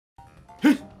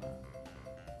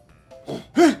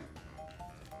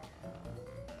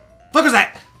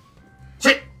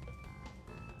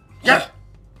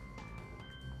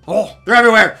They're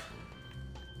everywhere!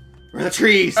 We're in the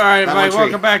trees! Alright, everybody,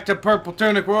 welcome back to Purple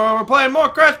Tunic World. We're playing more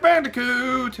Crash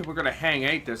Bandicoot! We're gonna hang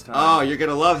 8 this time. Oh, you're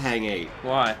gonna love Hang 8.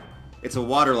 Why? It's a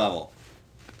water level.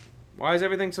 Why is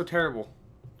everything so terrible?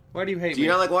 Why do you hate me? Do you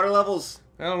not like water levels?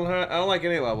 I don't like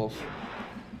any levels.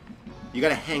 You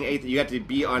gotta hang 8. You have to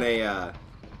be on a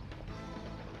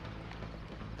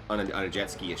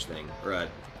jet ski-ish thing, or a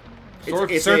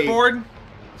surfboard? Is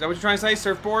that what you're trying to say?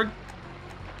 Surfboard?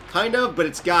 Kind of, but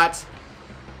it's got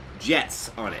jets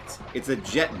on it. It's a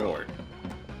jet board.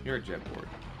 You're a jet board.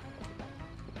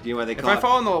 Do you know why they call it? If I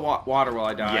fall in the water, will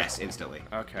I die? Yes, instantly.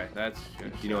 Okay, that's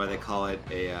good. Do you know why they call it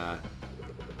a?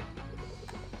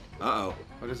 Uh-oh.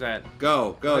 What is that?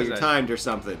 Go, you're timed or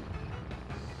something.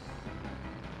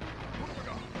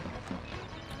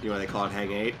 You know why they call it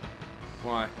Hang 8?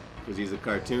 Why? Because he's a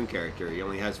cartoon character. He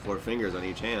only has 4 fingers on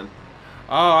each hand.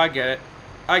 Oh, I get it.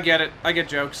 I get it. I get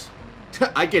jokes.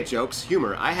 I get jokes.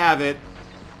 Humor. I have it.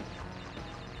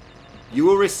 You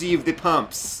will receive the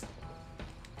pumps.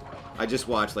 I just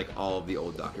watched like all of the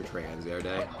old Dr. Trans the other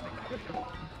day.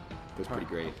 It was pretty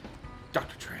great.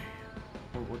 Dr. Trey.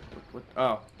 What?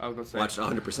 Oh, I was gonna say. Watched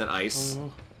 100% Ice.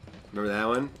 Remember that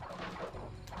one?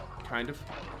 Kind of.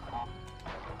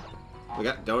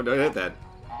 Don't hit that.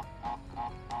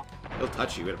 He'll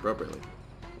touch you inappropriately.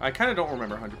 I kind of don't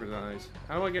remember 100% Ice.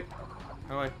 How do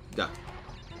I? Duck.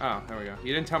 Oh, there we go.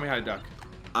 You didn't tell me how to duck.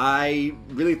 I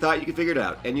really thought you could figure it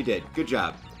out, and you did. Good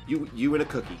job. You and a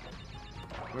cookie.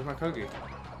 Where's my cookie?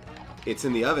 It's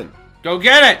in the oven. Go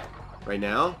get it! Right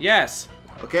now? Yes.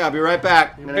 Okay, I'll be right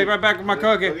back. I'll be right back with my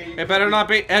cookie. It better not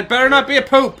be a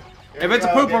poop. If it's a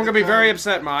poop, I'm gonna be very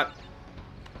upset, Mott.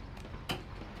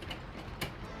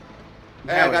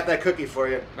 Hey, I got that cookie for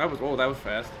you. That was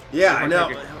fast. Yeah, I know.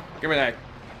 Give me that.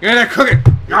 Give me that cookie.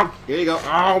 Here you go.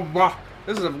 Oh,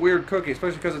 this is a weird cookie,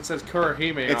 especially because it says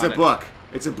Kurahime on it. It's a book.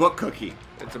 It's a book cookie.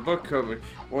 It's a book cookie.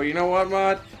 Well, you know what,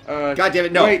 Mott? God damn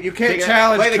it, no. Wait, you can't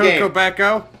challenge Coco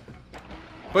Bacco.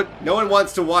 But no one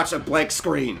wants to watch a blank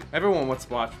screen. Everyone wants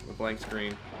to watch a blank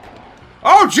screen.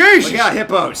 Oh, jeez! Look out,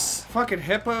 hippos! Fucking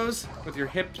hippos with your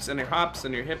hips and your hops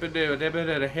and your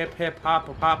hip-a-doo-a-dip-a-dip-a hip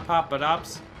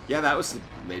hop-a-pop-a-dops. Yeah, that was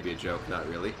maybe a joke, not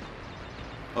really.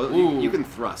 Oh, you can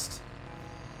thrust.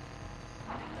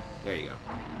 There you go.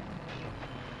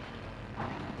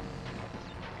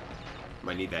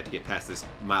 Might need that to get past this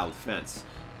mild fence.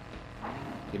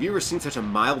 Have you ever seen such a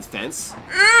mild fence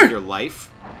in your life?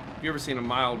 You ever seen a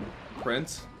mild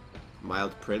prince?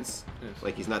 Mild prince? Yes.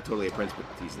 Like he's not totally a prince, but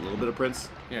he's a little bit of prince?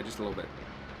 Yeah, just a little bit.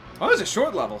 Oh, it's a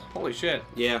short level. Holy shit.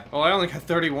 Yeah. Oh, I only got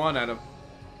 31 out of...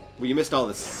 Well, you missed all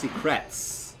the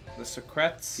secrets. The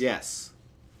secrets? Yes.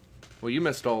 Well, you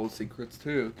missed all the secrets,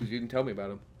 too, because you didn't tell me about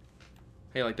them.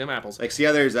 Hey, like them apples. Like, see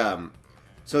how there's,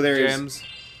 so there's... Gems.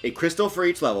 A crystal for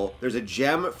each level. There's a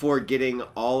gem for getting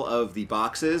all of the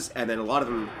boxes, and then a lot of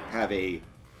them have a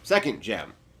second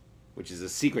gem, which is a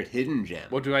secret hidden gem.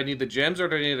 Well, do I need the gems or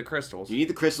do I need the crystals? You need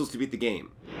the crystals to beat the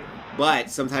game.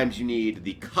 But sometimes you need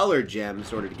the colored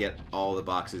gems in order to get all the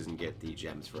boxes and get the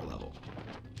gems for a level.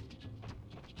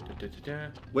 What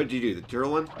did you do? The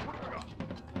turtle one?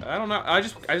 I don't know. I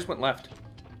just went left.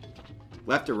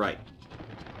 Left or right?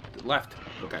 Left.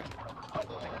 Okay.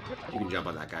 You can jump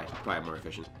on that guy. Probably more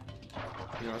efficient.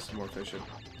 You know, it's more efficient.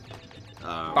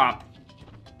 Bop.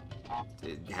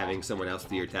 Having someone else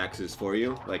do your taxes for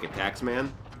you, like a tax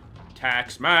man.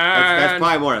 Tax man. That's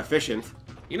probably more efficient.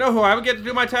 You know who I would get to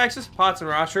do my taxes? Potts and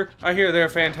Rosher. I hear they're a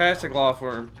fantastic law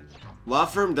firm. Law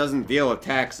firm doesn't deal with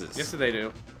taxes. Yes, they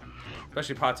do.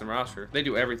 Especially Potts and Rosher. They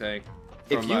do everything.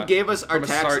 If you gave us our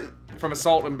taxes... From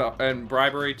assault and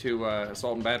bribery to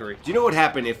assault and battery. Do you know what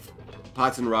happened if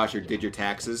Potts and Rosher did your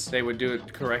taxes? They would do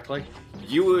it correctly.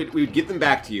 We would give them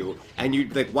back to you, and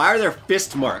you'd like, why are there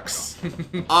fist marks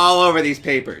all over these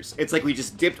papers? It's like we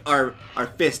just dipped our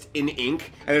fist in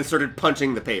ink and then started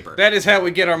punching the paper. That is how we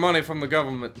get our money from the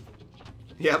government.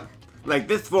 Yep. Like,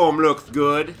 this form looks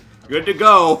good. Good to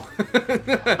go.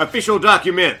 Official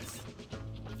documents.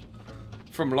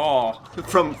 From law.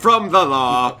 From the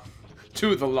law.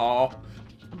 To the law.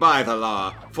 By the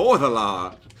law. For the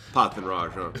law. Potts and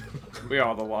Rosher. We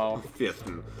are the law. Fifth.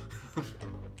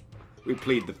 We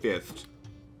plead the fifth.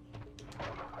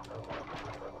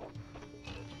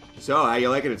 So, how you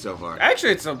liking it so far?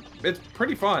 Actually, it's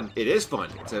pretty fun. It is fun.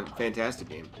 It's a fantastic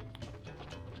game.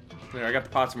 There, I got the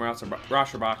Potts and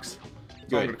Rosher box.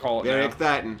 That's what I'm gonna call it Yeah, now. it's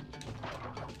that and...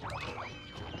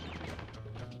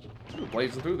 Ooh,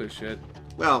 blazing through this shit.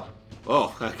 Well,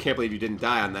 oh, I can't believe you didn't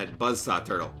die on that buzzsaw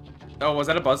turtle. Oh, was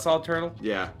that a buzzsaw turtle?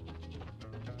 Yeah.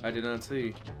 I did not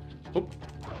see. Oop.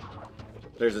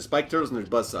 There's the spiked turtles and there's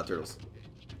buzzsaw turtles.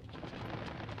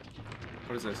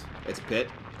 What is this? It's a pit.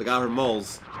 Look out for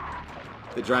moles.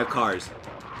 They drive cars.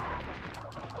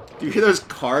 Do you hear those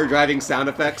car driving sound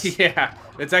effects? Yeah,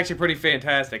 it's actually pretty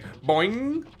fantastic.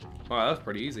 Boing! Wow, that was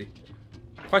pretty easy.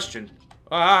 Question.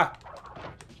 Ah!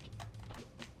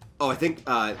 Oh, I think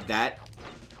that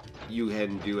you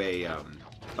can do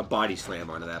a body slam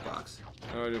onto that box.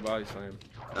 Oh, I do body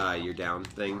slam. Your down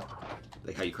thing,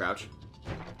 like how you crouch.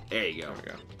 There you go. There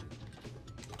we go.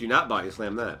 Do not body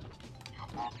slam that.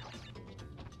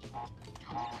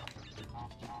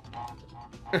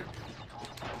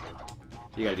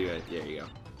 You gotta do it. There you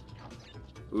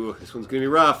go. Ooh, this one's gonna be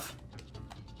rough.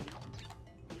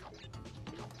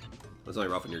 It's only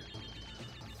rough when you're.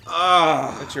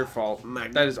 Oh, That's your fault. my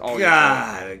That is all God,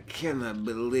 your fault. I cannot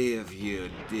believe you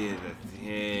did a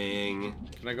thing.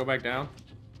 Can I go back down?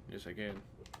 Yes, I can.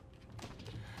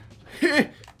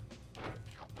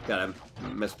 Gotta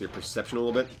mess with your perception a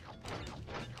little bit.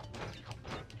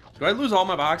 Do I lose all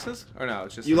my boxes? Or no,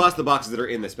 it's just... You lost the boxes that are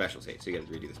in the special stage, so you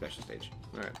gotta redo the special stage.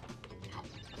 Alright.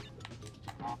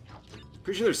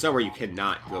 Pretty sure there's somewhere you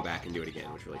cannot go back and do it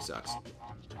again, which really sucks.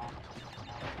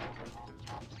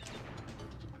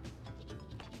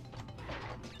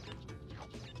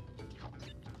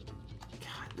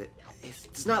 God, it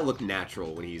does not look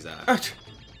natural when he's, you know,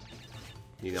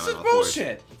 This on is all fours.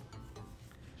 bullshit!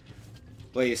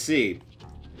 Well, you see,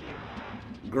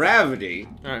 gravity.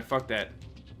 Alright, fuck that.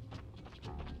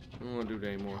 I don't want to do that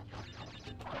anymore.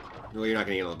 Well, you're not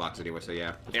gonna get on the box anyway, so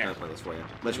yeah, it's Yeah. kind of pointless for you.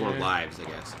 Much more Yeah. lives, I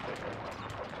guess.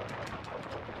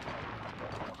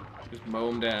 Just mow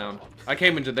them down. I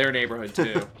came into their neighborhood,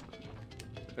 too.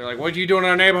 They're like, what you doing in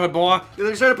our neighborhood, boy?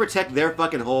 They're trying to protect their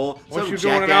fucking hole. What Some you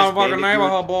doing in jackass our fucking Bandicoot.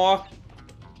 neighborhood, boy?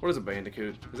 What is a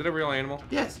bandicoot? Is it a real animal?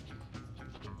 Yes.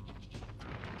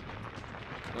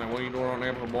 Like, what are you doing in our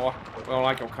neighborhood, boy? We don't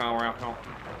like your car out here.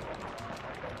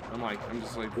 I'm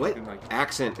just like, What fucking, like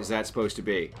accent is that supposed to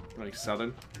be?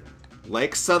 southern.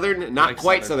 Like Southern? Not Like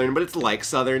quite Southern. Southern, but it's like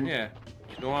Southern. Yeah.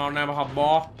 You doing in our neighborhood,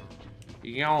 boy?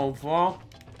 You going for?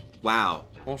 Wow.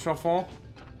 What's your phone?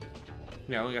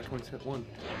 Yeah, I only got 21.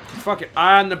 Fuck it,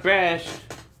 I'm the best.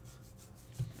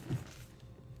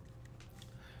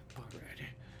 Alrighty.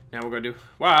 Now we're gonna do.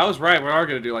 Wow, I was right. We are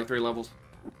gonna do like 3 levels.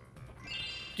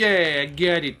 Yeah, I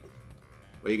get it.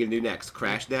 What are you gonna do next?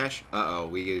 Crash dash? Uh-oh,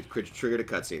 we triggered a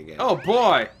cutscene again. Oh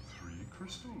boy. 3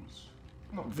 crystals.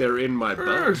 They're in my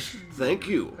butt. Thank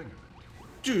you.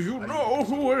 Do you know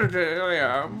who it is?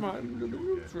 I am under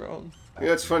the throne. You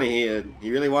know, it's funny,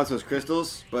 he really wants those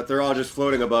crystals, but they're all just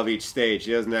floating above each stage.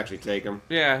 He doesn't actually take them.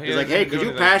 Yeah, He's like, hey, could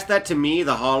you pass that to me,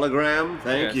 the hologram?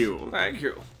 Thank you. Thank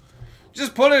you.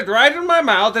 Just put it right in my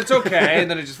mouth. It's okay, and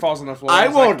then it just falls on the floor. I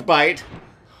It's won't like, bite.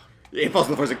 It falls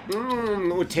on the floor. It's like,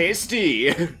 mmm,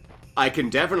 tasty. I can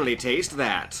definitely taste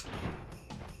that.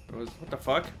 what the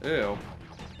fuck? Ew.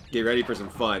 Get ready for some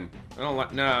fun. I don't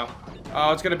like. No.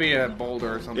 Oh, it's gonna be a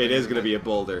boulder or something. It is isn't gonna be a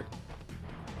boulder.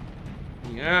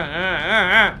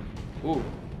 Yeah. Ooh.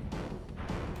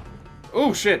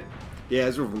 Ooh, shit. Yeah,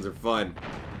 those ones are fun.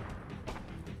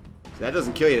 So that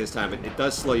doesn't kill you this time, but it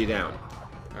does slow you down.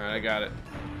 Alright, I got it.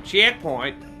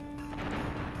 Checkpoint.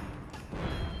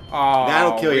 Oh,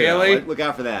 That'll kill you. Really? Look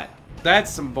out for that. That's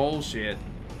some bullshit.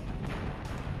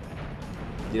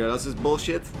 You know what else is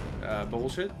bullshit?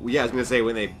 Bullshit? Well, yeah, I was gonna say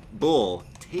when a bull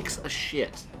takes a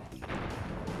shit.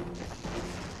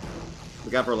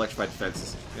 Look out for electrified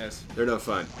fences. Yes. They're no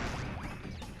fun.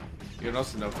 You know,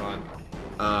 also no fun.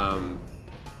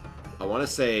 I want to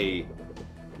say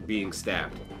being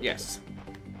stabbed. Yes.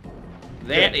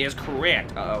 That is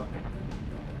correct. Uh-oh.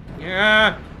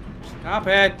 Yeah. Stop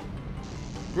it.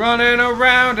 Running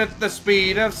around at the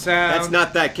speed of sound. That's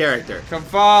not that character. Come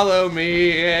follow me,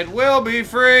 it will be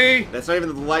free. That's not even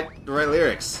the right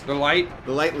lyrics. The light?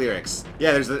 The light lyrics.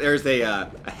 Yeah, there's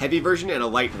a heavy version and a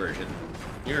light version,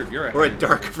 You're or a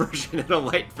dark version and a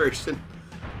light version.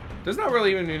 There's not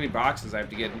really even any boxes I have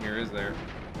to get in here, is there?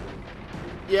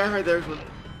 Yeah, right there's one.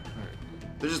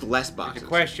 There's just less A boxes.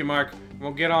 question mark.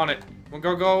 We'll get on it. We'll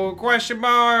go question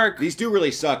mark. These do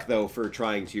really suck though for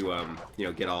trying to you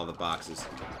know, get all the boxes.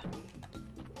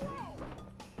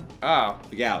 Oh,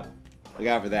 Look out! Look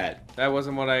out for that. that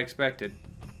wasn't what I expected.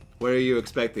 What are you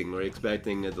expecting? Are you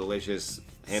expecting a delicious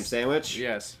ham sandwich?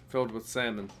 Yes, filled with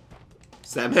salmon.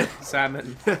 Salmon?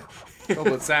 Salmon.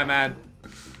 Filled with salmon.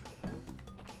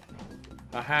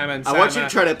 A ham and I salmon. want you to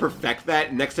try to perfect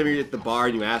that. Next time you're at the bar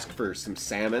and you ask for some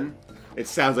salmon, it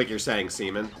sounds like you're saying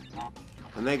semen.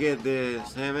 Can I get the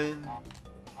salmon?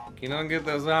 Can I get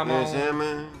the The salmon?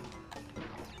 salmon?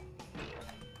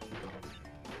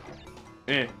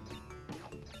 Eh.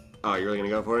 Oh, you're really gonna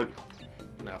go for it?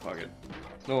 No, fuck it.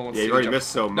 No one wants Yeah, to you see already me missed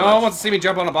so much. No one wants to see me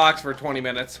jump on a box for 20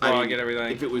 minutes while I mean, get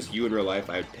everything. If it was you in real life,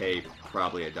 I would pay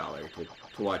probably $1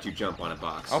 to watch you jump on a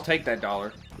box. I'll take that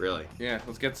 $1. Really? Yeah,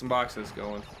 let's get some boxes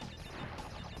going.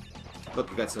 Look,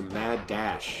 we got some mad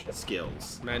dash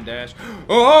skills. Man dash.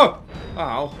 Oh!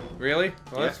 Oh, really?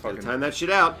 Well, Yeah, that's fucking... time that shit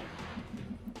out.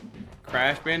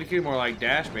 Crash Bandicoot? More like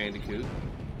Dash Bandicoot.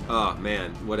 Oh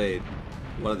man, what of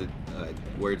the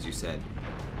words you said.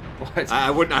 What? I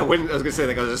was gonna say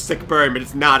like it was a sick burn, but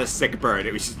it's not a sick burn.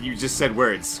 It was just, you just said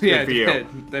words. Good Yeah, for you.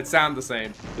 that sound the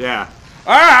same. Yeah.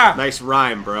 Ah! Nice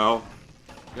rhyme, bro.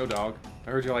 Yo, dog. I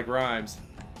heard you like rhymes.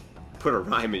 Put a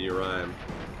rhyme in your rhyme.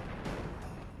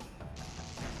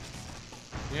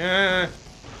 Yeah.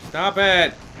 Stop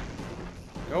it.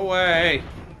 Go away.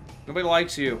 Nobody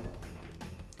likes you.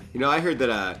 You know, I heard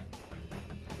that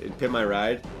in Pimp My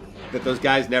Ride, that those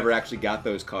guys never actually got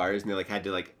those cars, and they like had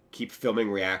to like keep filming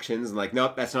reactions, and like,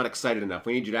 nope, that's not excited enough.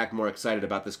 We need you to act more excited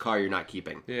about this car you're not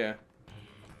keeping. Yeah.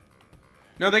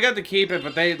 No, they got to keep it,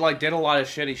 but they like did a lot of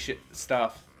shitty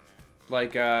stuff.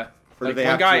 Like one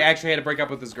guy actually had to break up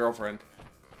with his girlfriend.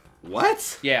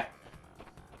 What? Yeah.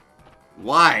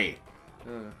 Why?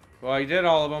 Well, you did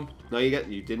all of them. No,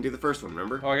 you didn't do the first one,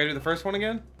 remember? Oh, I gotta do the first one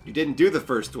again? You didn't do the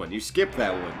first one. You skipped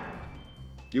that one.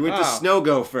 You went to Oh. Snow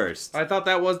Go first. I thought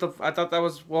that was.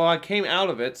 Well, I came out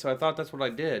of it, so I thought that's what I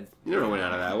did. You never went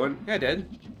out of that one. Yeah, I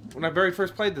did. When I very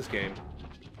first played this game.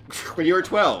 When you were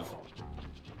 12.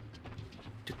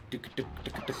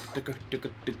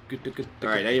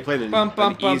 Alright, now you're playing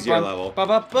an easier level. What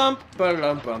are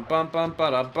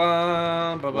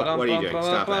you doing?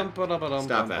 Stop that.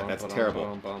 Stop that. That's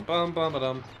terrible.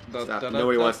 Stop.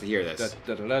 Nobody wants to hear this.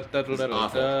 This is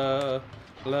awful.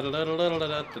 I'm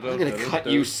gonna cut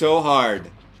you so hard.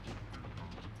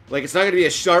 Like, it's not gonna be a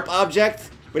sharp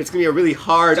object, but it's gonna be a really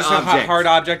hard Just object. a hard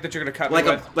object that you're gonna cut me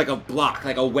with. Like a block,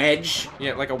 like a wedge.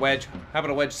 Yeah, like a wedge. How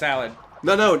about a wedge salad?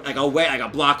 No, like a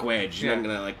block wedge. Yeah. And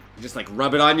I'm gonna just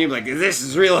rub it on you. Like, this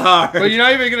is real hard. But you're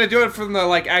not even gonna do it from the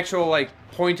actual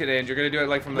pointed end. You're gonna do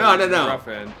it from the rough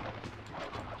end.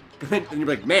 And you're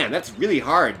like, man, that's really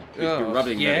hard. You're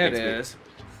rubbing that it against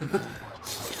is. me.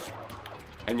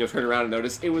 And you'll turn around and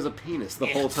notice it was a penis the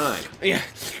whole time. Yeah.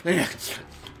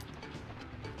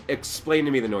 Explain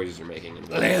to me the noises you're making.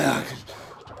 There's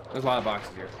a lot of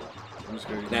boxes here.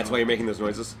 That's why you're making those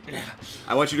noises?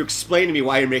 I want you to explain to me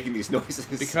why you're making these noises.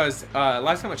 Because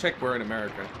last time I checked, we're in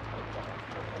America.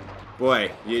 Boy,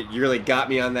 you really got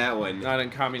me on that one. Not in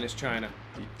communist China.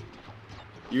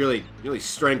 You really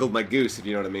strangled my goose, if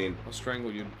you know what I mean. I'll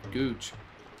strangle you, gooch.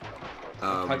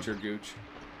 I'll touch your gooch.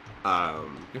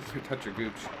 You'll touch your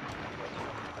gooch.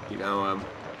 You know, I'm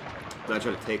not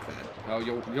trying to take that. Oh,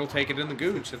 you'll take it in the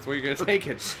gooch. That's where you're gonna take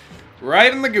it.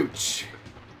 Right in the gooch.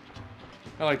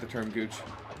 I like the term gooch.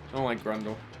 I don't like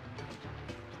grundle.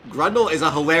 Grundle is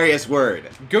a hilarious word.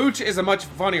 Gooch is a much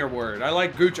funnier word. I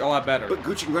like gooch a lot better. But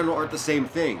gooch and grundle aren't the same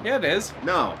thing. Yeah, it is.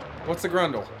 No. What's the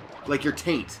grundle? Like your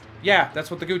taint. Yeah, that's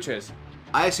what the gooch is.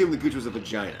 I assume the gooch was a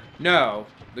vagina. No,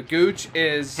 the gooch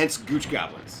is... Hence gooch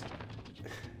goblins.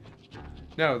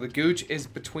 No, the gooch is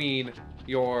between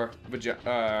your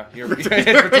vagina,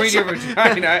 between your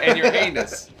vagina and your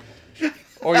anus.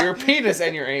 Or your penis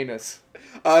and your anus.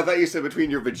 I thought you said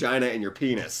between your vagina and your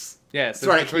penis. Yes, that's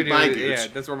where I keep my gooch. Yeah,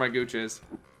 that's where my gooch is.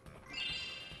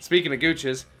 Speaking of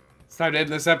gooches, it's time to end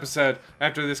this episode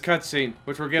after this cutscene,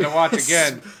 which we're gonna watch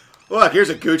again. Look, here's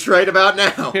a gooch right about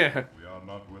now. Yeah. We are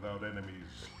not without enemies.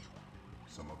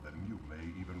 Some of them you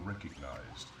may even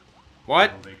recognize.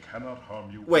 What? Though they cannot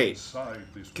harm you Wait. inside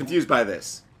this Confused by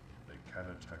this. They can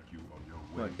attack you on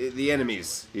your way. The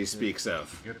enemies he speaks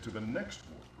of. To get to the next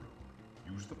warp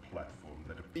room, use the platform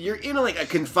that appears. You're in a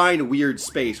confined weird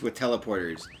space with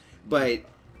teleporters, but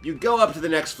you go up to the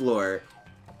next floor,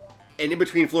 and in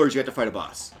between floors you have to fight a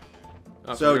boss.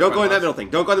 Oh, So don't go in that middle thing.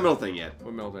 Don't go in the middle thing yet.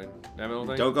 What middle thing? That middle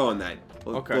thing? Don't go in that.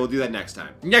 Okay. We'll do that next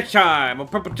time. Next time on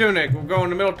Purple Tunic, we'll go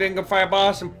in the middle thing, go fire a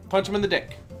boss, and punch him in the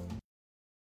dick.